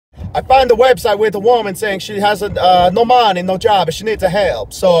I find a website with a woman saying she has no money, no job, and she needs a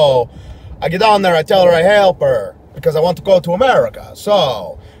help. So I get on there, I tell her I help her because I want to go to America.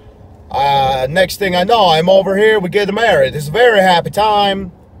 So next thing I know, I'm over here, we get married. It's a very happy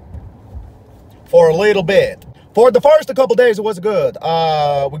time for a little bit. For the first couple days, it was good.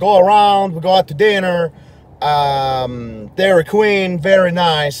 We go around, we go out to dinner. Dairy Queen, very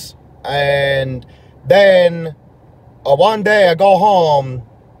nice. And then one day I go home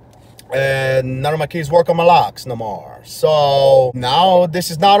and none of my kids work on my locks no more. So now this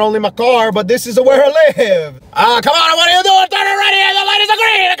is not only my car, but this is where I live. Come on, what are you doing? Turn it right here, the light is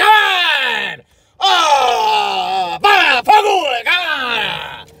green, come on! Oh, come on!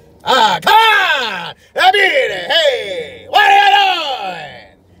 Come on! Hey, what are you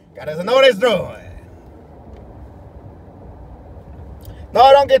doing? God doesn't know what he's doing.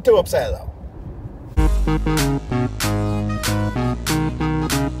 No, don't get too upset though.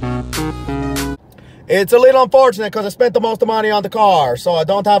 It's a little unfortunate because I spent the most of the money on the car, so I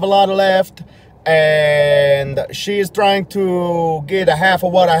don't have a lot left. And she is trying to get a half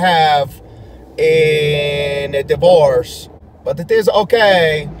of what I have in a divorce. But it is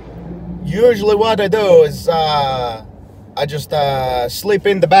okay. Usually what I do is I just sleep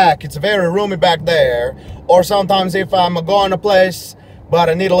in the back. It's very roomy back there. Or sometimes if I'm going to a place but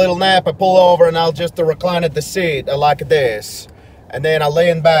I need a little nap, I pull over and I'll just recline at the seat like this. And then I lay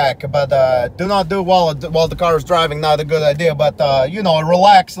in back. But do not do while the car is driving, not a good idea. But, you know,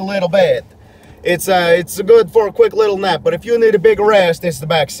 relax a little bit. It's good for a quick little nap. But if you need a big rest, it's the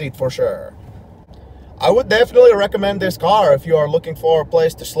back seat for sure. I would definitely recommend this car if you are looking for a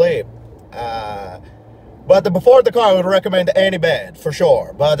place to sleep. But before the car, I would recommend any bed, for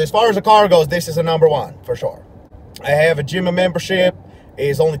sure. But as far as the car goes, this is a #1, for sure. I have a gym membership.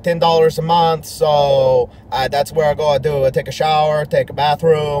 It's only $10 a month, so that's where I go. I take a shower, take a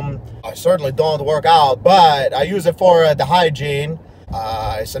bathroom. I certainly don't work out, but I use it for the hygiene.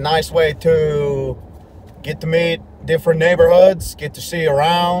 It's a nice way to get to meet different neighborhoods, get to see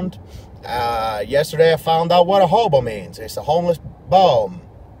around. Yesterday, I found out what a hobo means. It's a homeless bum.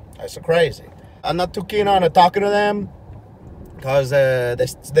 That's so crazy. I'm not too keen on talking to them because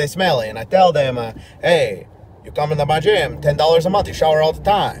they smelly, and I tell them, hey, you come into my gym, $10 a month, you shower all the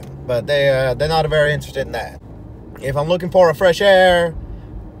time. But they're not very interested in that. If I'm looking for a fresh air,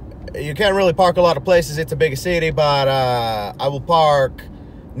 you can't really park a lot of places. It's a big city, but I will park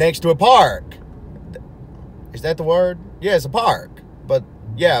next to a park. Is that the word? Yeah, it's a park. But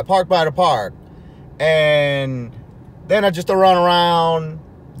yeah, park by the park. And then I just run around,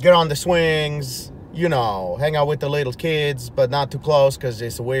 get on the swings, you know, hang out with the little kids, but not too close because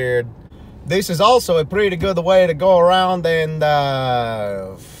it's weird. This is also a pretty good way to go around and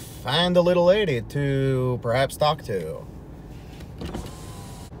find a little lady to perhaps talk to.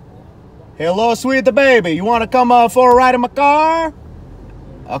 Hello, sweet baby. You want to come for a ride in my car?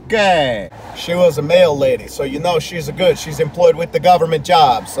 Okay. She was a mail lady, so you know she's employed with the government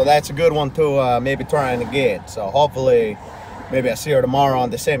job. So that's a good one to maybe trying to get. So hopefully, maybe I see her tomorrow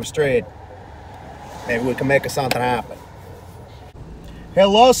on the same street. Maybe we can make something happen.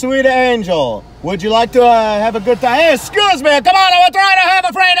 Hello, sweet angel. Would you like to have a good time? Hey, excuse me. Come on, I'm trying to have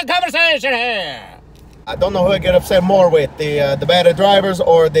a friendly conversation here. I don't know who I get upset more with, the bad drivers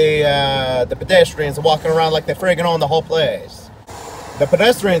or the pedestrians walking around like they're friggin' on the whole place. The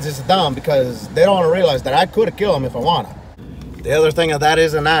pedestrians is dumb because they don't realize that I could have killed them if I wanted. The other thing that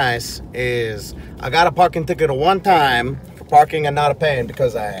isn't nice is I got a parking ticket one time for parking and not paying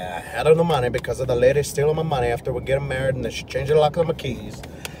because I had no money because of the lady stealing my money after we get married and then she changed the lock of my keys.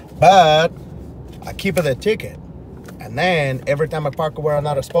 But I keep the ticket. And then every time I park where I'm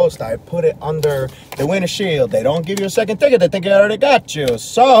not supposed to, I put it under the windshield. They don't give you a second ticket. They think I already got you.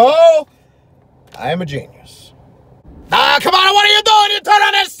 So I am a genius. Come on, what are you doing? You turn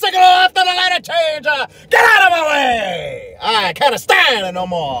on that signal after the light change. Get out of my way. I can't stand it no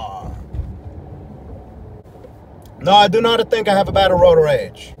more. No, I do not think I have a bad road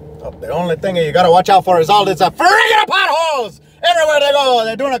rage. The only thing you gotta watch out for is all these friggin' potholes. Everywhere they go,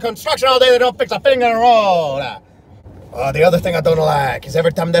 they're doing a construction all day. They don't fix a finger in the road. The other thing I don't like is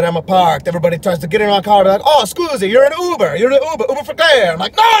every time that I'm parked, everybody tries to get in my car. They're like, oh, excuse me, you're an Uber. You're an Uber for Claire. I'm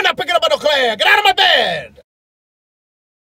like, no, I'm not picking up no Claire. Get out of my bed.